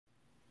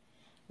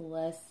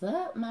What's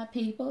up, my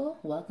people?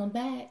 Welcome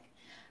back.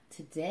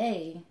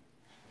 Today,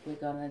 we're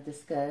going to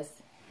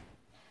discuss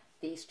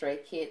the Stray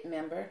Kid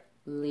member,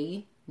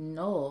 Lee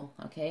Noel.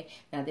 Okay,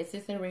 now this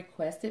is a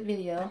requested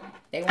video.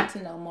 They want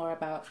to know more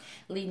about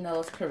Lee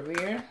Noel's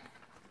career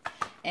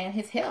and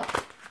his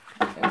health.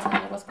 They want to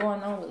know what's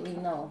going on with Lee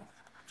Noel.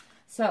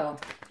 So,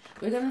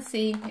 we're going to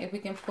see if we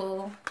can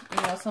pull,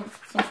 some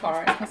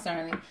cards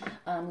concerning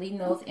Lee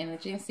Noel's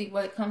energy and see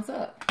what it comes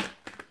up.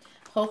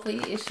 Hopefully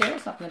it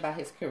shares something about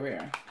his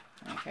career,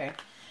 okay?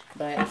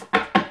 But,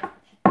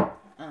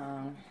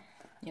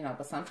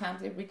 but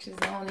sometimes it reaches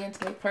on into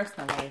their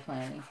personal life,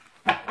 honey.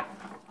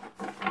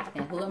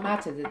 And who am I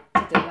to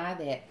deny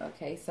that,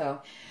 okay?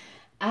 So,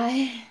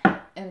 I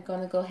am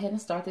going to go ahead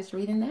and start this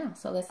reading now.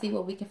 So, let's see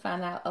what we can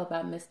find out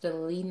about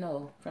Mr. Lee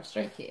Noel from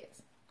Stray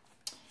Kids.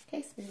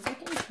 Okay, Spirit, what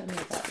can you tell me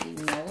about Lee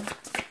Noel,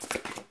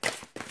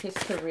 his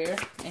career,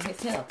 and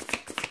his health?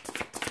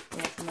 We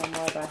want to know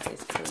more about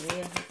his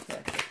career and his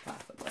health.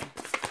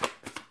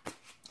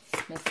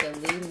 Mr.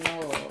 Lee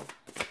Noel.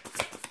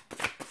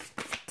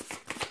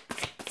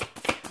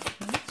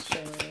 Let's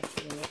show us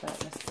a little about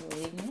Mr.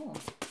 Lee Noel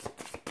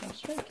from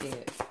Stray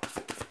Kids.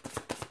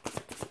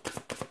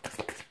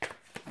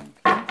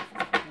 Okay,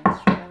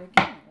 let's try it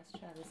again. Let's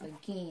try this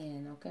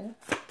again, okay?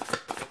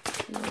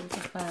 See what we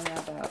can find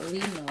out about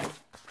Lee Noel.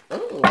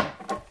 Ooh,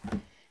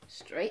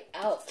 straight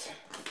out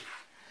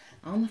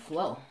on the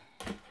flow.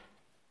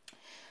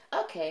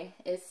 Okay,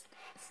 it's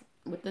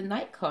with the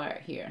Knight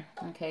card here.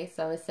 Okay,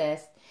 so it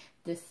says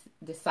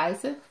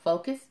decisive,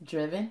 focused,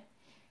 driven,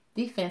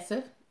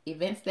 defensive,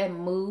 events that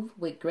move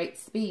with great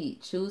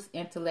speed. Choose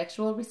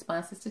intellectual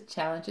responses to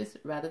challenges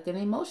rather than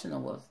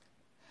emotional ones.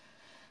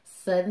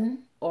 Sudden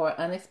or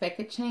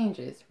unexpected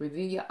changes.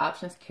 Review your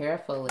options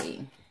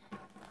carefully.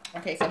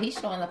 Okay, so he's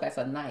showing up as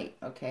a knight,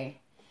 okay?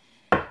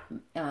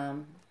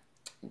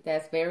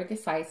 That's very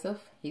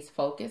decisive. He's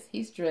focused.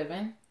 He's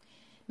driven.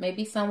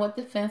 Maybe somewhat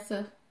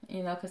defensive,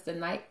 because the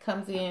knight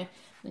comes in,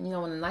 when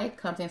the knight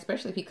comes in,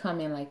 especially if he come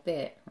in like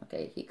that,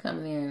 okay? He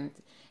coming in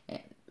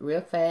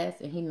real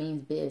fast, and he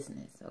means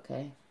business,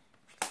 okay?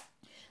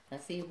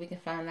 Let's see if we can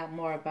find out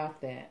more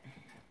about that.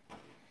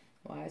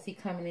 Why is he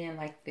coming in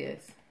like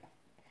this?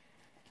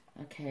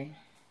 Okay.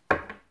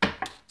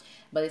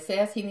 But it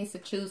says he needs to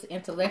choose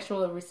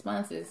intellectual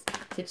responses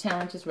to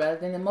challenges rather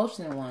than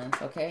emotional ones,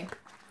 okay?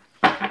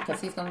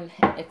 Because he's going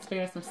to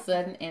experience some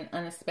sudden and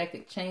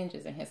unexpected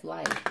changes in his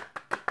life.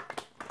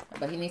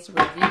 But he needs to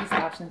review his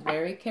options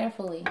very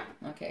carefully,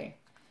 okay?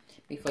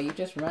 Before you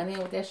just run in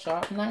with that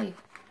sharp knife.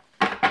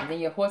 And then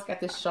your horse got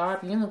this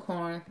sharp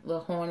unicorn,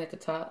 little horn at the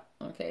top,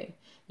 okay?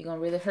 You're going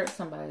to really hurt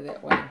somebody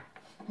that way.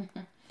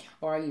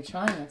 Or are you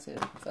trying to?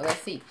 So let's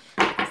see.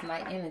 This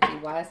knight energy.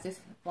 Why is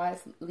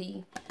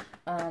Lee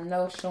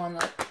Noel showing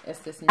up as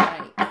this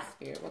knight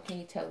spirit? What can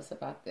you tell us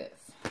about this?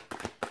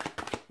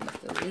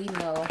 Mr. Lee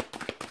Noel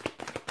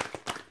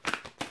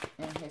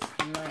and his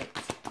knight.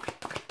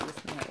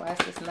 Why is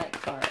this knight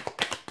card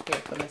here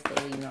for Mr.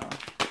 Lee Noel?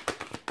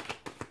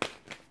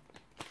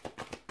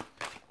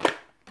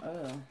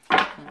 Oh,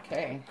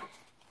 okay.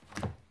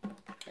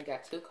 I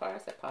got two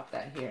cards that popped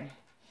out here.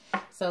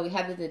 So we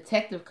have the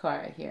detective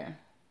card here.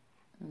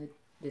 The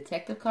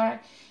detective card,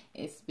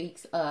 it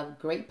speaks of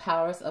great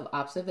powers of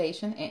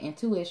observation and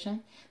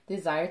intuition,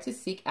 desire to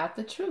seek out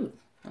the truth.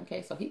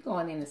 Okay, so he's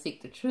going in to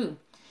seek the truth.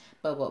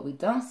 But what we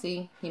don't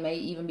see, he may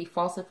even be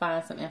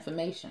falsifying some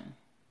information.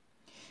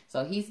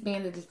 So he's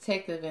being the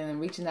detective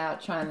and reaching out,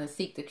 trying to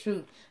seek the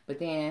truth. But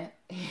then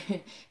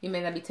he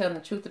may not be telling the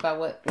truth about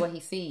what he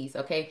sees,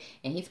 okay?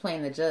 And he's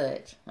playing the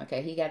judge,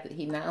 okay?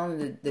 He not only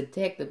the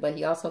detective, but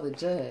he also the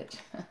judge.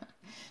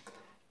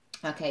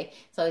 Okay,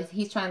 so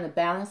he's trying to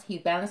balance.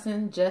 He's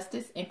balancing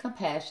justice and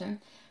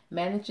compassion,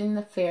 managing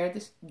the fair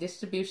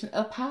distribution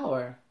of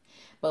power.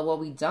 But what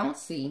we don't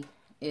see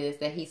is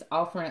that he's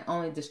offering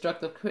only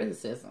destructive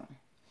criticism.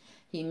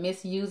 He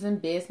misusing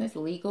business,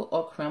 legal,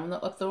 or criminal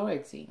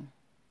authority.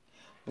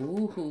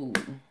 Ooh,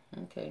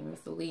 okay,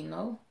 Mr. Lee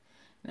Noel.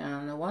 Now,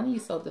 no wonder you're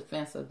so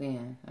defensive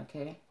then,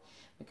 okay?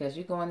 Because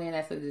you're going in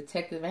as a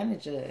detective and a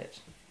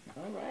judge.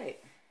 All right.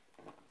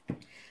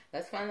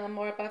 Let's find out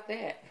more about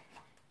that.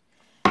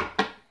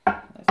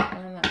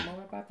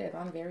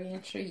 I'm very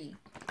intrigued.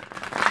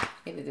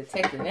 You're the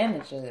detective and the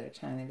judge,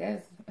 honey.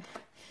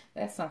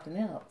 That's something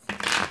else.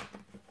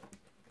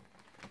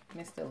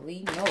 Mr.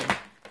 Lee Noel.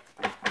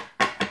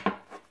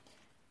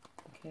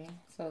 Okay,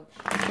 so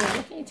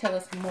what can you tell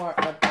us more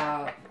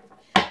about?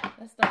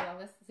 Let's start off.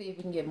 Let's see if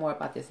we can get more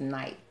about this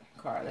knight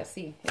card. Let's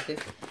see if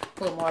it's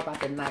a little more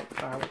about the knight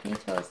card. What can you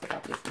tell us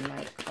about this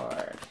knight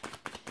card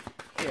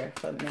here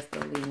for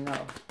Mr. Lee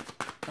Noel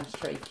from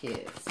Stray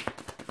Kids?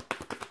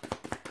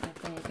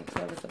 Anything you can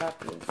tell us about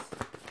this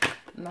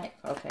knight?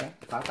 Okay,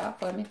 pop out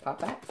for me.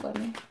 Pop out for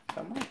me.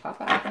 Come on,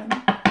 pop out for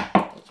me.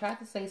 They tried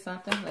to say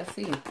something. Let's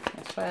see.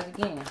 Let's try it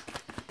again.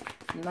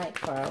 Knight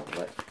card.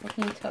 What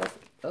can you tell us?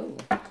 Oh.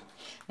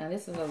 Now,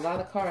 this is a lot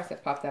of cards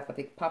that popped out, but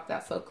they popped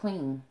out so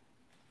clean.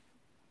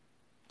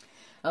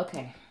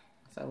 Okay,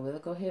 so we'll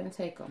go ahead and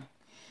take them.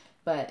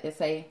 But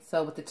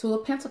so with the Two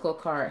of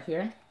Pentacles card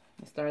here,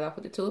 let's start off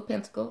with the Two of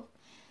Pentacles.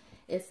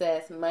 It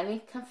says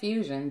money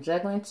confusion,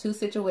 juggling two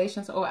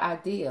situations or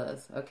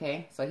ideas.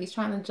 Okay, so he's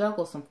trying to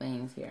juggle some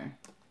things here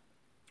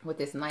with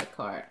this Knight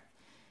card.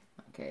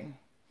 Okay,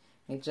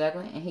 he's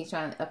juggling and he's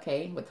trying to,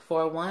 okay, with the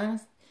Four of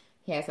Wands,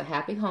 he has a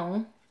happy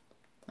home.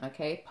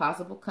 Okay,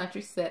 possible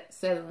country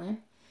settling.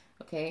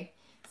 Okay,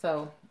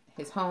 so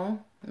his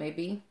home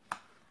maybe,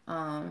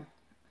 you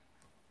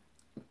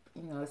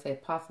know, let's say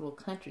possible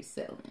country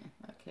settlement.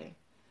 Okay,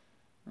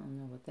 I don't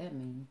know what that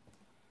means.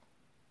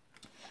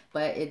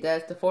 But it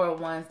does, the Four of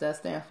Wands does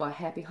stand for a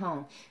happy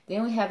home.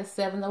 Then we have the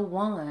Seven of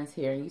Wands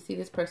here. You see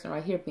this person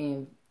right here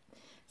being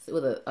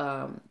with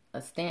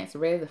a stance,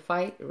 ready to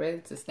fight, ready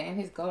to stand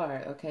his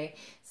guard. Okay,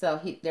 so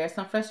there are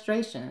some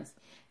frustrations.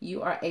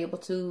 You are able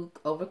to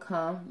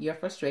overcome your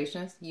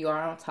frustrations. You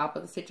are on top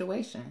of the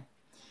situation.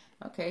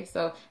 Okay,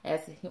 so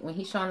when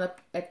he's showing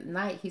up at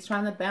night, he's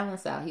trying to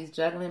balance out. He's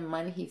juggling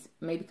money. He's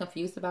maybe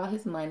confused about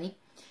his money.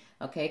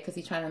 Okay, because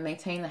he's trying to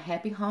maintain a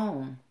happy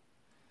home.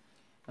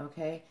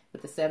 Okay,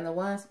 with the Seven of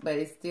Wands, but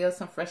it's still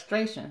some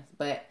frustrations.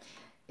 But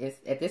it's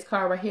at this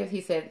card right here,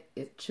 he said,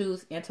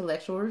 choose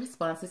intellectual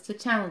responses to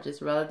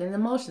challenges rather than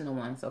emotional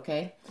ones.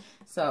 Okay,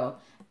 so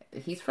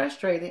he's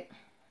frustrated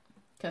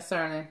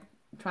concerning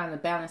trying to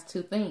balance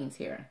two things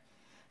here.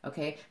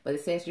 Okay, but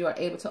it says you are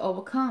able to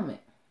overcome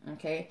it.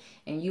 Okay,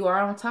 and you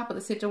are on top of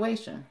the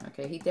situation.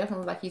 Okay, he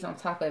definitely like he's on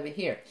top of it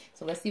here.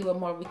 So let's see what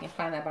more we can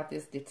find out about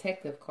this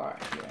Detective card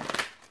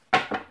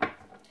here.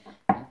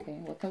 Okay,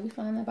 what can we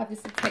find out about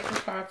this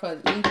Detective card for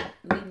lead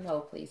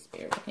no, please,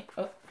 Spirit. Okay,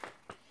 oh,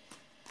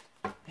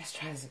 let's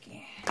try this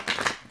again.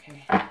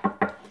 Okay,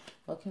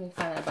 what can we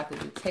find out about the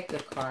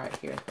Detective card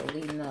here for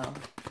lead no?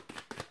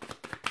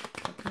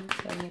 What can you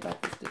tell me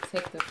about this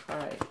Detective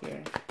card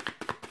here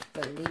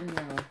for lead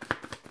no?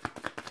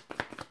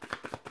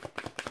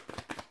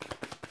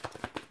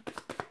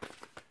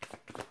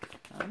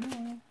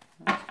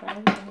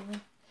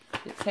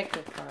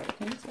 Detective card.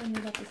 Can you tell me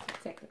about this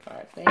Detective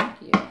card?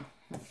 Thank you.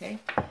 Okay.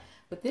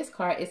 With this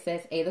card, it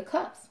says Eight of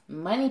Cups.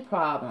 Money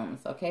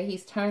problems. Okay.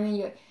 He's turning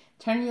your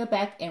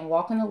back and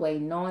walking away,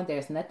 knowing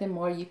there's nothing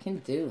more you can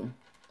do.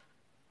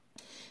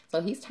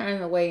 So he's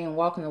turning away and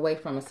walking away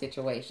from a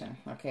situation.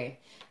 Okay.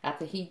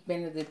 After he's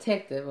been a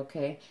detective.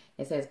 Okay.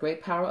 It says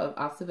great power of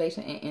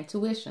observation and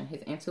intuition.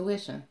 His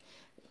intuition.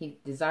 He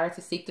desired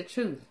to seek the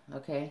truth.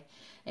 Okay.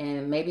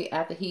 And maybe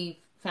after he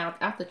found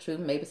out the truth,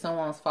 maybe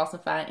someone was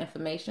falsifying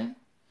information,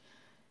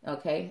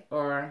 okay,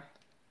 or,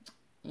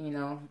 you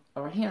know,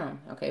 or him,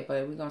 okay,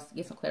 but we're going to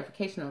get some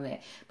clarification on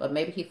that. But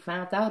maybe he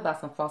found out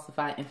about some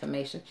falsified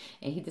information,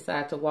 and he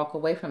decided to walk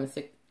away from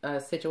a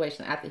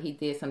situation after he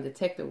did some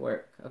detective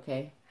work,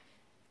 okay.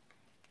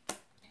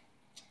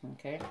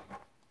 Okay,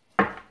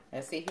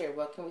 let's see here,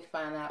 what can we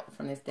find out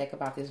from this deck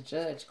about this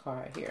Judge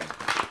card here?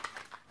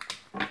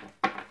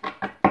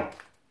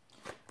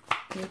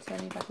 Can you tell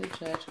me about the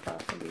Judge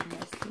card for leading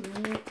us here?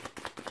 Can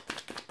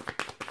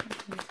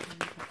you tell me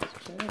about this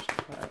Judge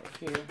card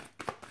here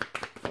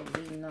for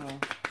leading on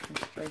and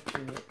straight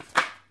to it?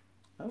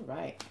 All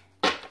right.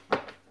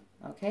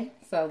 Okay,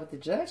 so with the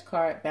Judge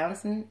card,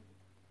 balancing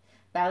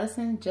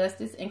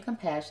justice and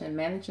compassion,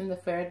 managing the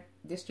fair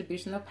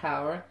distribution of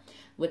power.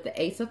 With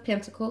the Ace of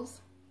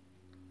Pentacles.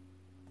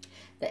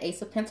 The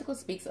Ace of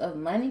Pentacles speaks of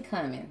money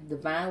coming,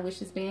 divine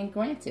wishes being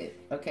granted,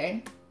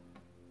 okay?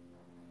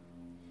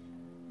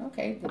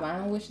 Okay,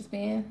 divine wishes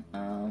being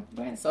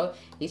granted. So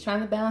he's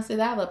trying to balance it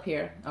out up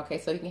here. Okay,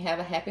 so he can have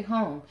a happy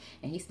home.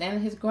 And he's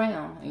standing his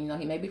ground. And, you know,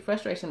 he may be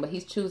frustration, but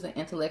he's choosing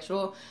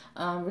intellectual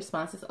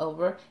responses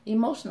over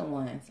emotional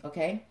ones.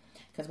 Okay,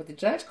 because with the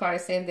Judge card,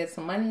 it's saying that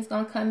some money is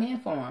going to come in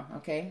for him.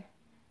 Okay,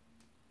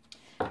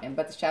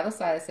 but the shadow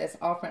side, it says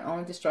offering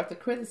only destructive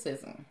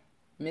criticism,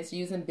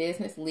 misusing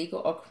business,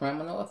 legal, or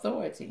criminal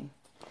authority.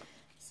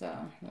 So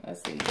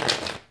let's see.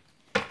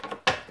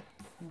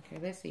 Okay,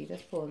 let's see.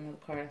 Let's pull another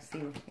card and see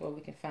what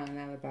we can find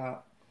out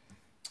about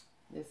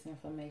this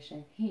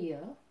information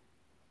here.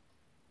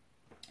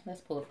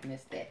 Let's pull it from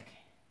this deck.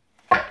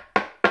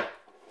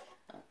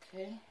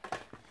 Okay.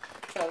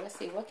 So let's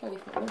see. What we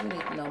need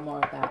to know more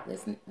about?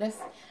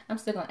 I'm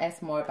still gonna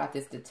ask more about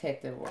this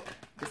detective work.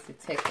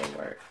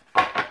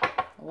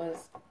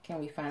 What can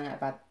we find out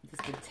about this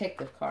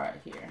Detective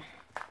card here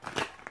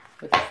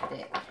with this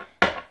deck?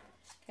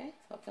 Okay.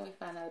 So what can we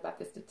find out about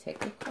this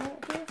Detective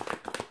card here?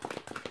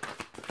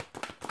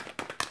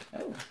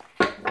 Oh,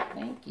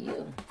 thank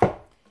you.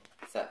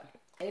 So,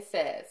 it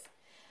says,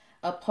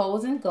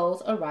 opposing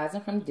goals arising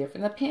from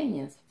different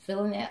opinions,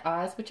 feeling at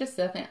odds with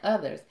yourself and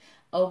others,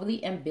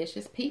 overly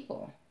ambitious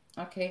people.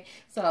 Okay,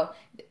 so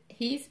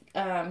he's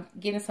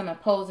getting some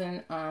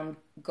opposing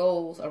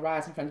goals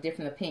arising from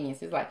different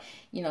opinions. It's like,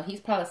 you know, he's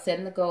probably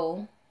setting a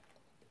goal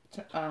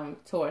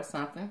towards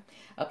something,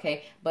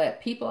 okay,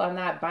 but people are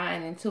not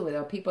buying into it,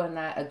 or people are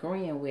not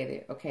agreeing with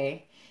it,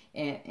 okay.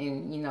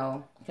 And you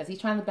know, because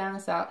he's trying to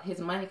balance out his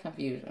money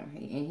confusion.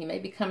 And he may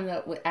be coming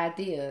up with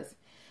ideas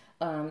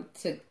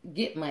to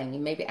get money.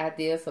 Maybe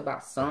ideas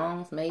about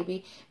songs.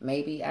 Maybe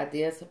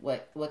ideas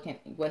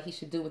what he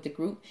should do with the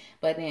group.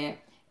 But then,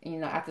 you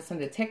know, after some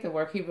detective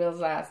work, he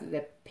realized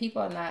that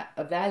people are not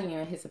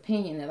valuing his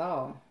opinion at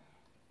all,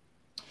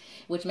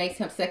 which makes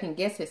him second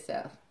guess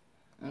himself.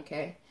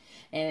 Okay.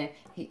 And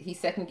he's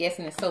second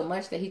guessing it so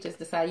much that he just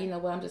decided, you know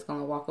what, I'm just going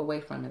to walk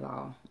away from it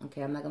all.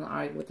 Okay, I'm not going to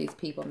argue with these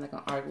people. I'm not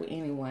going to argue with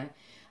anyone.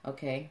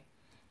 Okay,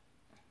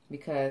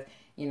 because,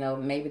 you know,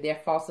 maybe they're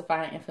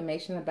falsifying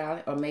information about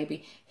it, or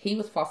maybe he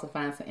was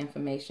falsifying some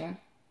information.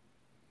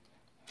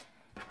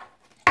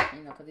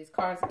 You know, because these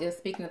cards is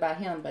speaking about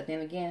him, but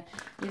then again,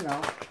 you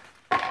know,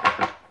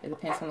 it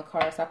depends on the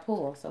cards I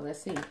pull. So let's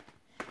see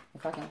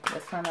if I can.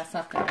 Let's find out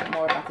something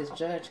more about this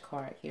Judge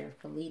card here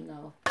for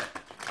Lino.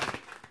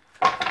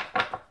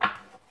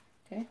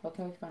 Okay, what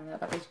can we find out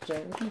about this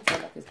Judge? What can we say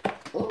about this?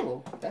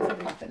 Ooh,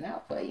 that's popping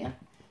out for you.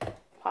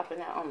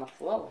 Popping out on the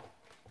floor.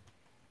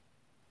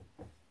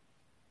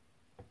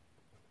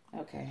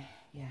 Okay,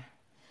 yeah.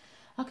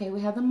 Okay,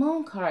 we have the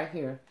Moon card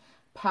here.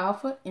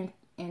 Powerful,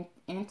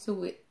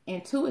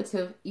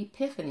 intuitive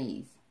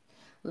epiphanies.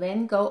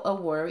 Letting go of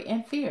worry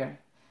and fear.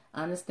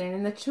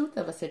 Understanding the truth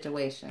of a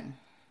situation.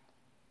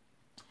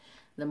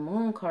 The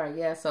Moon card,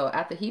 yeah. So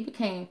after he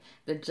became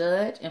the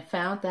judge and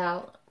found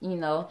out, you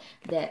know,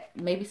 that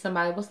maybe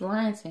somebody was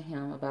lying to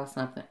him about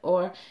something,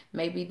 or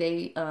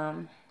maybe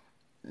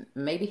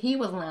maybe he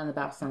was lying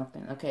about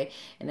something, okay,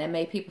 and that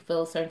made people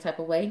feel a certain type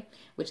of way,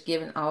 which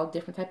given all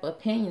different type of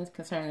opinions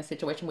concerning the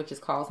situation, which is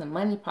causing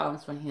money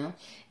problems for him.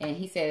 And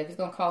he said if it's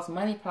going to cause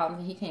money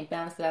problems and he can't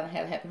balance it out and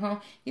have a happy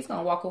home, he's going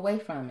to walk away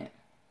from it.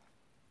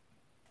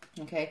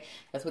 Okay,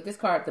 that's what this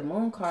card, the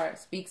Moon card,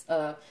 speaks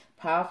of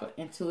powerful,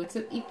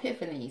 intuitive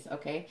epiphanies.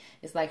 Okay,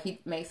 it's like he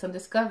made some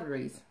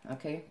discoveries.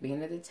 Okay,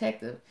 being a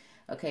detective.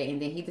 Okay,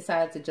 and then he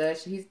decided to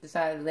judge. He's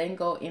decided letting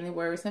go any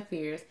worries and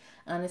fears,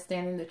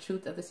 understanding the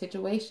truth of the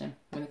situation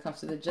when it comes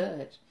to the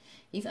judge.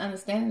 He's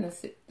understanding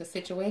the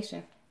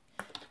situation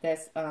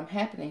that's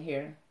happening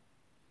here.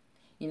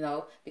 You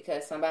know,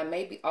 because somebody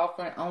may be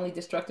offering only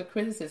destructive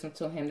criticism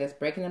to him that's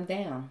breaking him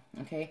down,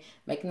 okay?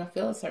 Making him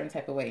feel a certain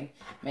type of way.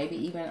 Maybe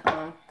even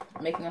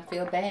making him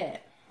feel bad.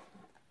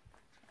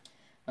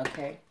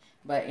 Okay?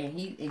 But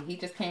he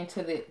just came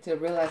to the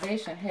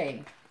realization,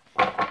 hey,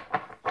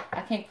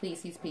 I can't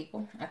please these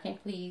people. I can't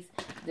please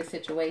this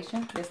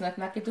situation. There's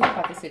nothing I can do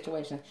about this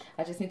situation.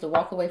 I just need to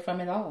walk away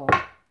from it all.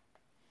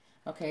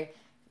 Okay?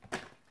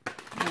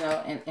 You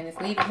know, and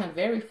it's leaving him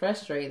very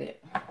frustrated.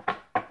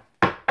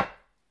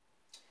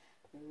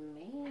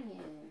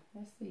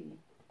 Let's see.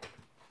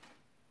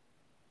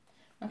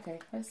 Okay,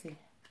 let's see.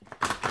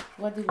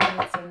 What do we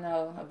need to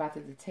know about the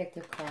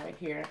detective card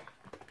here?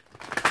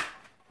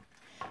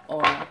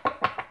 Or,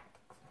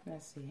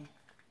 let's see.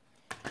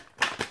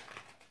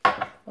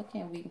 What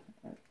can we,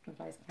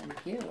 advice can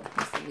we give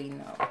Mr. Lee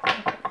know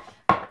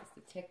about this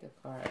detective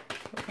card?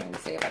 What can we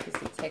say about this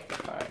detective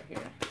card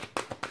here?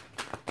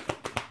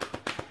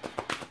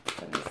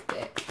 From this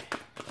deck.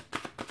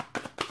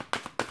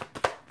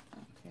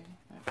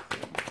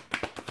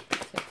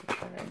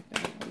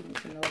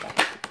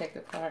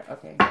 Detective card.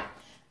 Okay.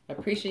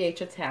 Appreciate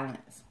your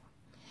talents.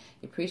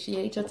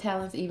 Appreciate your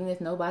talents even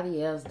if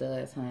nobody else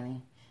does,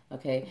 honey.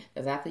 Okay?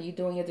 Because after you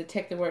doing your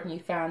detective work and you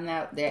found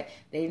out that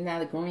they're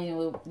not agreeing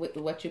with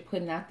what you're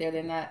putting out there,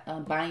 they're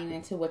not buying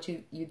into what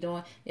you're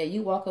doing, yeah,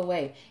 you walk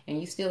away and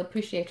you still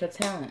appreciate your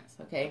talents.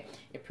 Okay?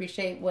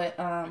 Appreciate what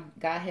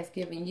God has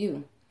given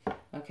you.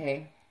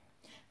 Okay?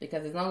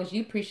 Because as long as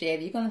you appreciate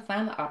it, you're going to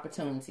find the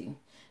opportunity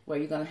where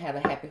you're going to have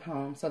a happy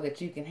home so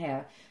that you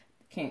can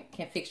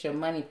fix your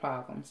money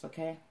problems,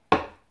 okay?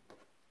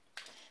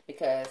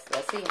 Because,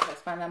 let's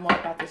find out more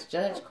about this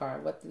Judge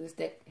card. What does this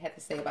deck have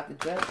to say about the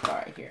Judge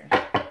card here?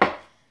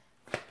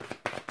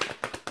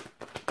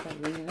 Because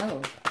we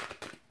know.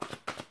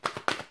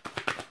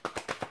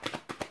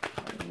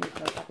 What do we need to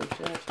know about the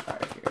Judge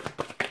card here?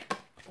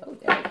 Oh,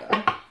 there we go.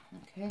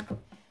 Okay.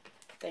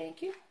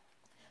 Thank you.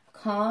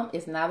 Calm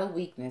is not a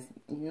weakness.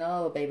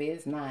 No, baby,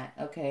 it's not,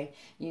 okay?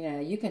 You know,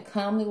 you can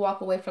calmly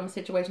walk away from a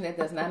situation that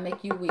does not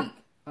make you weak.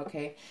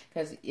 Okay,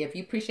 because if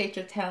you appreciate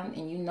your talent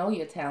and you know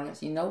your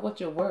talents, you know what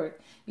you're worth,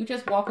 you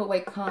just walk away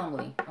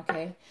calmly,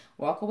 okay?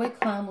 Walk away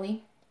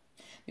calmly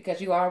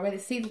because you already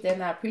see that they're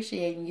not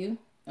appreciating you,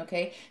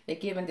 okay? They're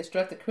giving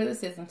destructive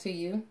criticism to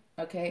you,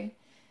 okay?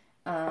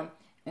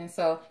 And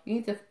so you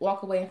need to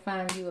walk away and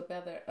find you a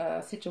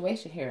better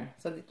situation here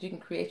so that you can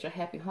create your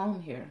happy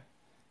home here.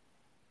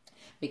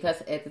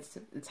 Because at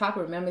the top,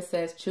 remember, it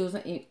says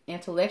choosing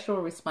intellectual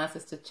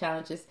responses to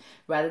challenges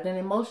rather than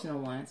emotional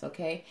ones,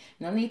 okay?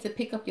 No need to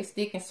pick up your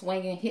stick and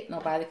swing and hit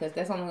nobody because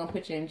that's only going to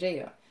put you in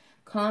jail.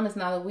 Calm is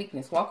not a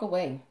weakness. Walk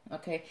away,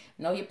 okay?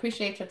 Know you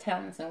appreciate your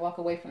talents and walk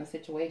away from the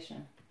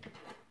situation.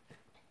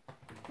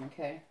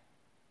 Okay?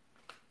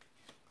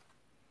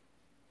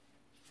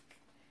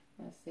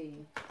 Let's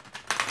see.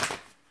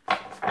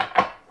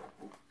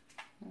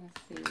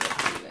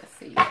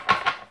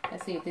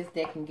 Let's see if this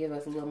deck can give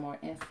us a little more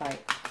insight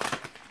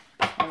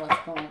on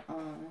what's going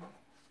on.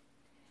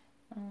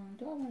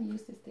 Do I want to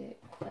use this deck?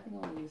 I think I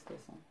want to use this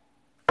one.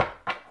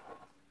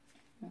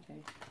 Okay,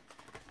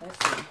 let's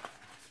see.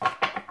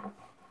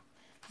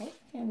 What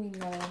can we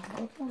know?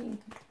 What can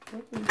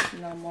we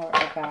know more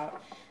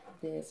about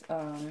this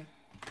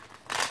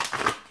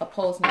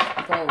opposing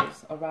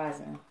goals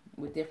arising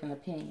with different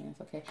opinions?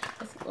 Okay,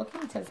 what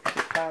can you tell us about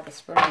the Five of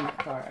Spring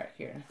card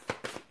here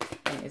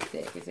in this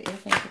deck? Is there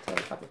anything to tell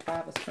us about the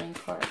Five of Spring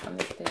card from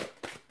this deck?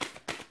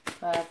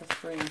 Five of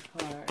Spring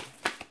card.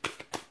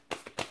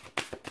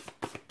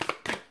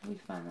 What do we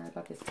find out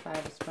about this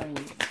Five of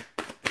Springs,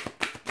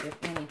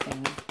 if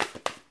anything?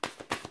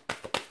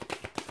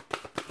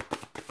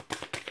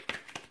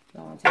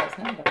 Don't want to tell us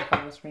nothing about the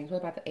Five of Springs. What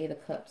about the Eight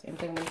of Cups?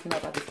 Anything we need to know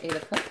about this Eight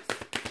of Cups?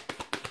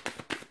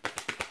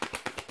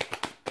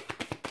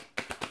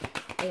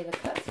 Eight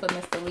of Cups for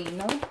Mr.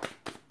 Lino.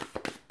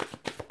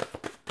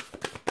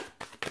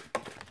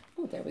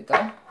 Oh, there we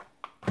go.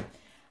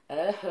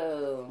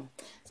 Oh,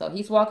 so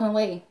he's walking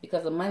away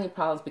because of money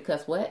problems.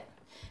 Because what?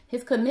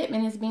 His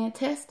commitment is being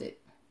tested.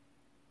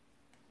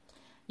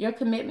 Your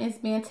commitment is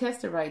being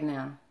tested right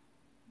now.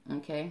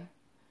 Okay.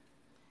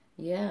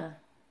 Yeah.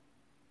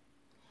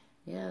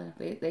 Yeah.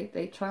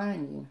 They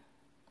trying you.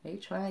 They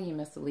trying you,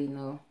 Mr.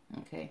 Lino.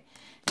 Okay.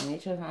 And they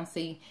trying to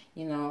see,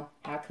 you know,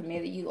 how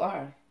committed you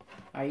are.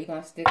 Are you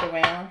going to stick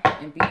around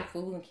and be the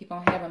fool and keep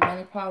on having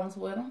money problems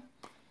with them?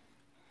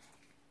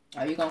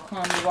 Are you going to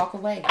calmly walk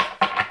away?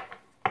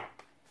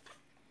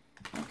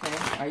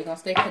 Okay. Are you going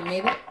to stay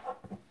committed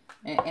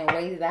and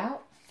wait it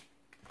out?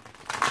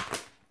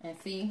 And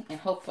see and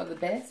hope for the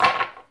best?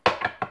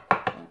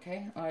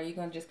 Okay. Or are you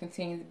going to just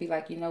continue to be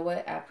like, you know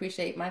what? I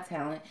appreciate my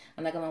talent.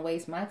 I'm not going to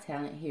waste my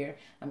talent here.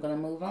 I'm going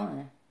to move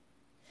on.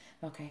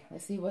 Okay.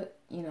 Let's see what,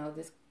 you know,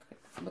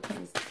 what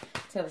can you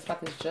tell us about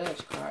this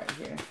Judge card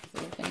here? Is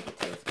there anything you can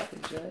tell us about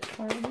the Judge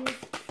card here?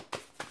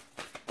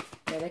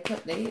 Yeah,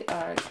 they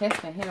are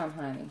testing him,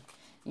 honey.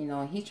 You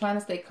know, he's trying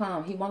to stay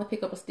calm. He want to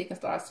pick up a stick and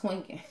start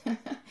swinging.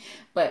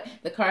 But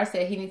the card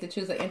said he needs to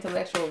choose an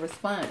intellectual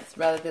response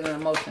rather than an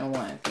emotional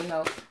one. You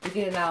know, we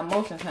get in our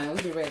emotions, honey.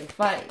 We be ready to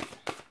fight.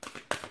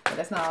 But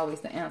that's not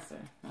always the answer,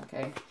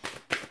 okay?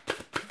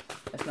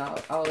 That's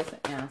not always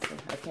the answer,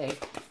 okay?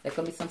 There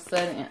could be some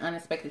sudden and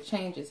unexpected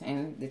changes.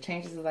 And the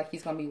changes is like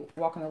he's going to be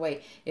walking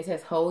away. It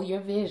says, hold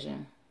your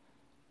vision.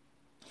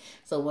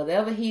 So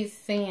whatever he's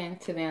saying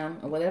to them,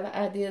 or whatever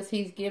ideas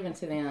he's giving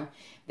to them,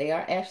 they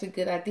are actually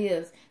good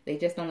ideas. They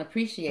just don't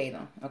appreciate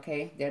them.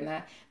 Okay, they're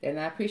not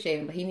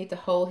appreciating. But he needs to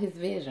hold his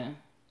vision.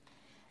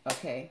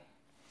 Okay,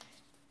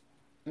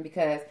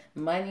 because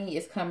money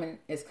is coming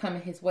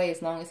his way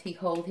as long as he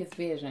holds his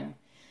vision.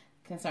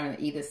 Concerning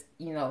either,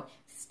 you know,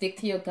 stick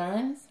to your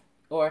guns,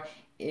 or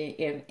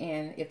and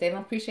if they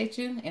don't appreciate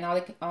you and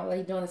all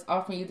they doing is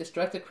offering you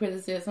destructive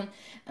criticism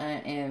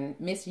and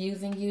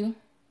misusing you.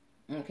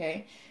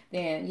 Okay,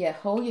 then yeah,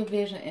 hold your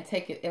vision and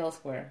take it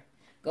elsewhere.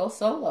 Go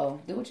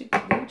solo. Do what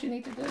you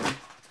need to do.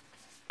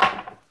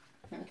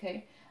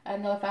 Okay, I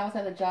know if I was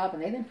at a job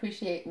and they didn't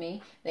appreciate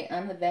me, they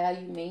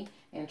undervalued me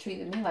and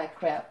treated me like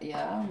crap.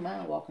 Yeah, I don't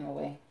mind walking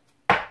away.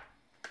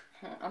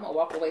 I'm a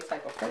walk away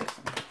type of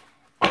person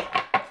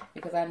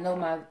because I know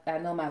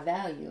my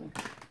value.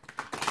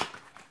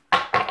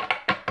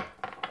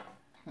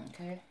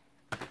 Okay,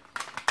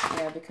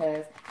 yeah,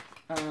 because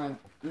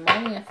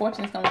money and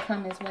fortune is going to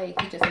come his way.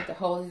 He just needs to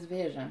hold his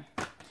vision.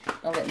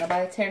 Don't let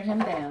nobody tear him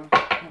down.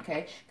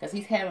 Okay? Because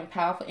he's having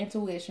powerful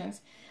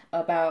intuitions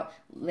about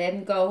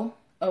letting go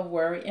of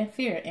worry and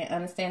fear and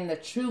understanding the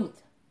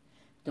truth.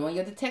 Doing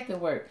your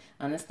detective work.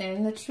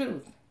 Understanding the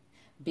truth.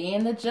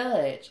 Being the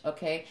judge.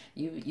 Okay?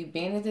 You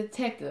being the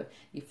detective.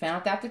 You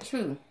found out the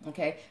truth.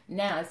 Okay?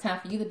 Now it's time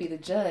for you to be the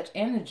judge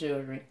and the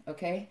jury.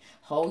 Okay?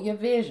 Hold your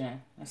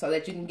vision so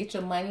that you can get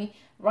your money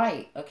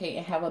right. Okay?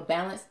 And have a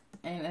balanced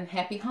and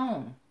happy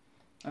home.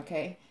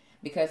 Okay?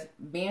 Because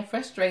being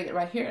frustrated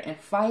right here and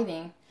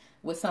fighting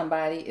with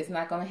somebody is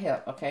not going to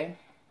help. Okay?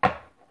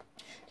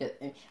 Just,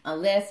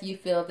 unless you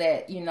feel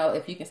that, you know,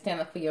 if you can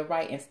stand up for your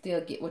right and still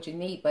get what you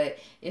need. But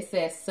it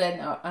says sudden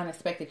or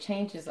unexpected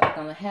changes are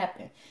going to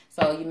happen.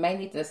 So you may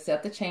need to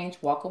accept the change.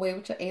 Walk away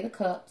with your Eight of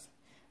Cups.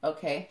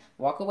 Okay?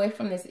 Walk away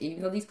from this.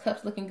 Even though these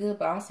cups looking good,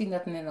 but I don't see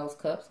nothing in those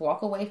cups.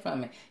 Walk away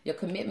from it. Your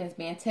commitment is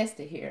being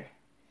tested here.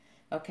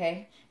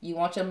 Okay, you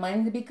want your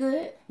money to be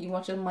good? You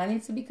want your money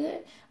to be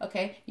good?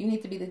 Okay, you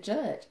need to be the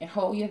judge and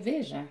hold your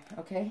vision.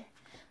 Okay,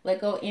 let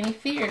go of any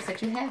fears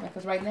that you have,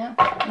 because right now,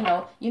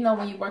 you know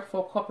when you work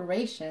for a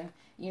corporation,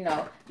 you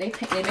know they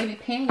may be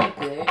paying you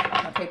good,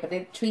 okay, but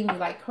they're treating you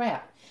like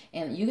crap.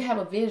 And you have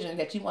a vision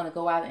that you want to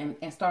go out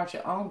and start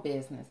your own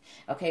business,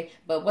 okay?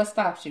 But what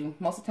stops you?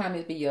 Most of the time,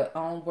 it'll be your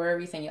own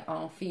worries and your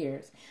own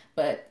fears.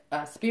 But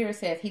Spirit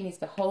says he needs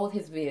to hold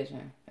his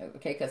vision,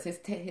 okay? Because his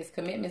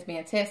commitment is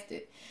being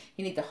tested.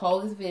 He needs to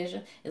hold his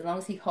vision. As long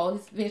as he holds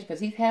his vision, because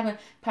he's having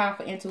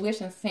powerful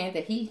intuition saying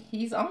that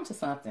he's on to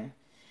something,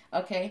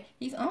 okay?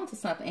 He's on to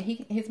something, and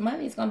his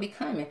money is going to be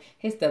coming.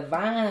 His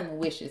divine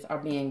wishes are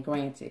being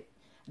granted.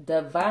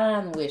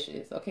 Divine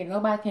wishes, okay?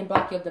 Nobody can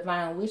block your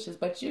divine wishes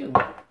but you.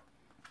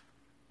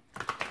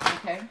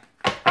 Okay,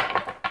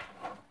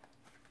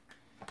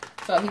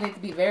 so he needs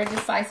to be very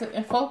decisive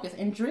and focused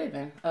and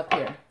driven up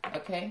here.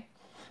 Okay,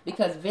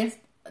 because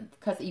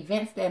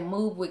events that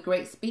move with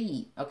great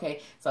speed.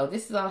 Okay, so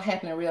this is all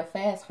happening real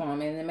fast for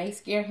him, and it may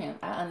scare him.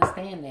 I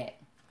understand that.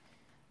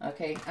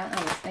 Okay, I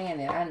understand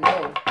that. I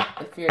know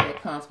the fear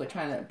that comes with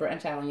trying to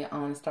branch out on your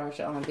own and start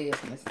your own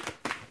business.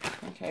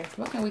 Okay,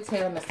 what can we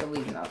tell Mr.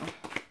 Lee now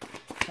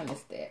from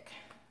this deck?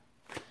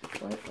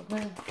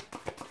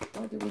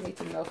 What do we need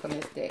to know from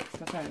this deck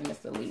concerning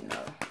Mr. Lee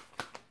now?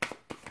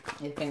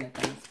 If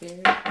anything,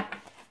 Spirit,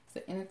 is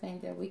there anything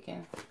that we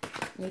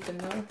need to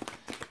know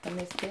from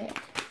this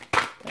deck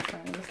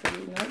concerning Mr.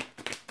 Lee now?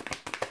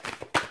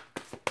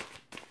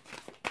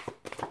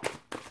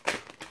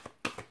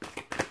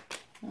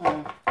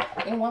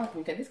 It won't,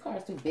 because this card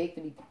is too big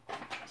to be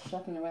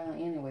shuffling around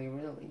anyway,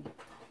 really.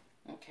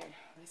 Okay,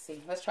 let's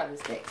see. Let's try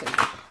this deck too.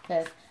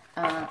 Because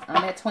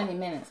I'm at 20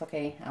 minutes,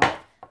 okay?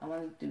 I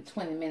want to do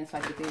 20 minutes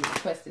like the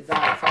request is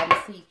out. So I'm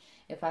going to see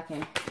if I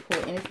can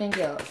pull anything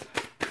else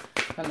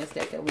from this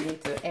deck that we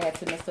need to add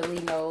to Mr.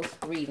 Lee No's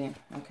reading.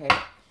 Okay,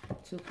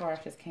 2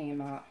 cards just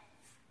came out.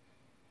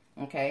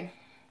 Okay,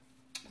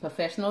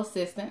 professional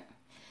assistant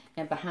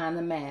and behind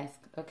the mask.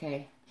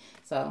 Okay,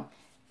 so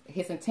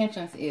his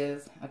intentions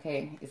is,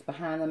 okay, it's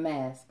behind the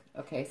mask.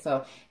 Okay,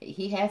 so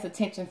he has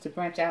intentions to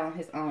branch out on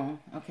his own.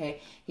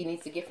 Okay, he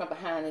needs to get from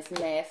behind this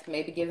mask,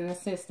 maybe get an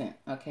assistant,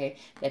 okay,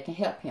 that can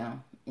help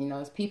him. You know,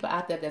 there's people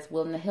out there that's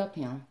willing to help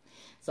him.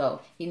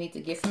 So he needs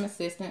to get some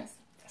assistance,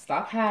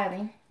 stop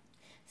hiding,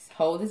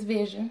 hold his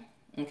vision,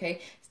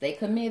 okay, stay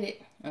committed,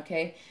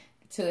 okay,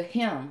 to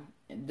him.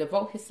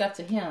 Devote himself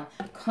to him.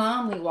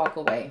 Calmly walk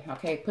away.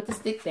 Okay, put the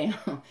stick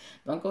down.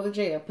 Don't go to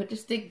jail. Put your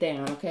stick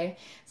down. Okay,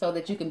 so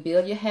that you can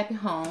build your happy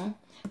home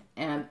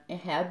and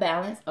have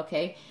balance.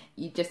 Okay,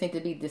 you just need to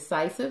be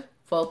decisive,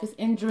 focused,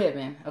 and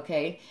driven.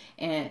 Okay,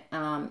 and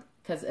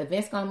because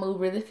events gonna move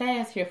really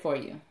fast here for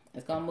you.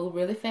 It's going to move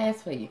really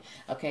fast for you,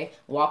 okay?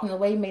 Walking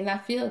away may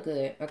not feel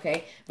good,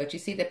 okay? But you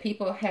see that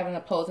people are having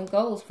opposing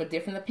goals for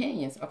different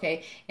opinions,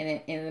 okay? And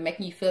they're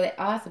making you feel at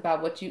odds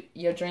about what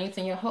your dreams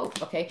and your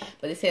hopes, okay?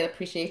 But it said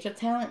appreciate your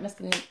talent,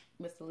 Mr.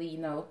 Lee,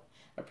 no.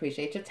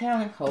 Appreciate your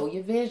talent. Hold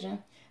your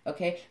vision,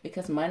 okay?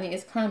 Because money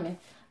is coming.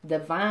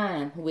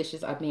 Divine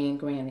wishes are being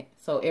granted.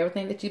 So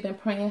everything that you've been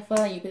praying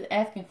for, you've been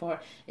asking for,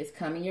 is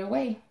coming your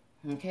way,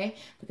 okay?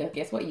 Because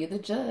guess what? You're the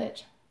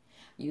judge.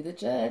 You the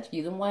judge.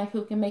 You the one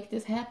who can make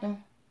this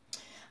happen.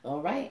 All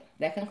right.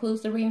 That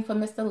concludes the reading for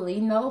Mr. Lee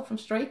No from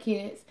Stray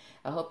Kids.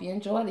 I hope you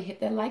enjoyed it.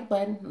 Hit that like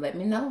button. Let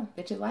me know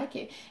that you like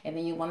it. And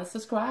then you want to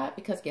subscribe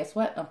because guess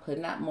what? I'm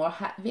putting out more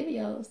hot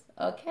videos.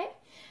 Okay.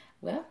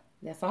 Well,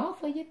 that's all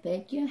for you.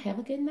 Thank you. Have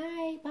a good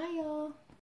night. Bye, y'all.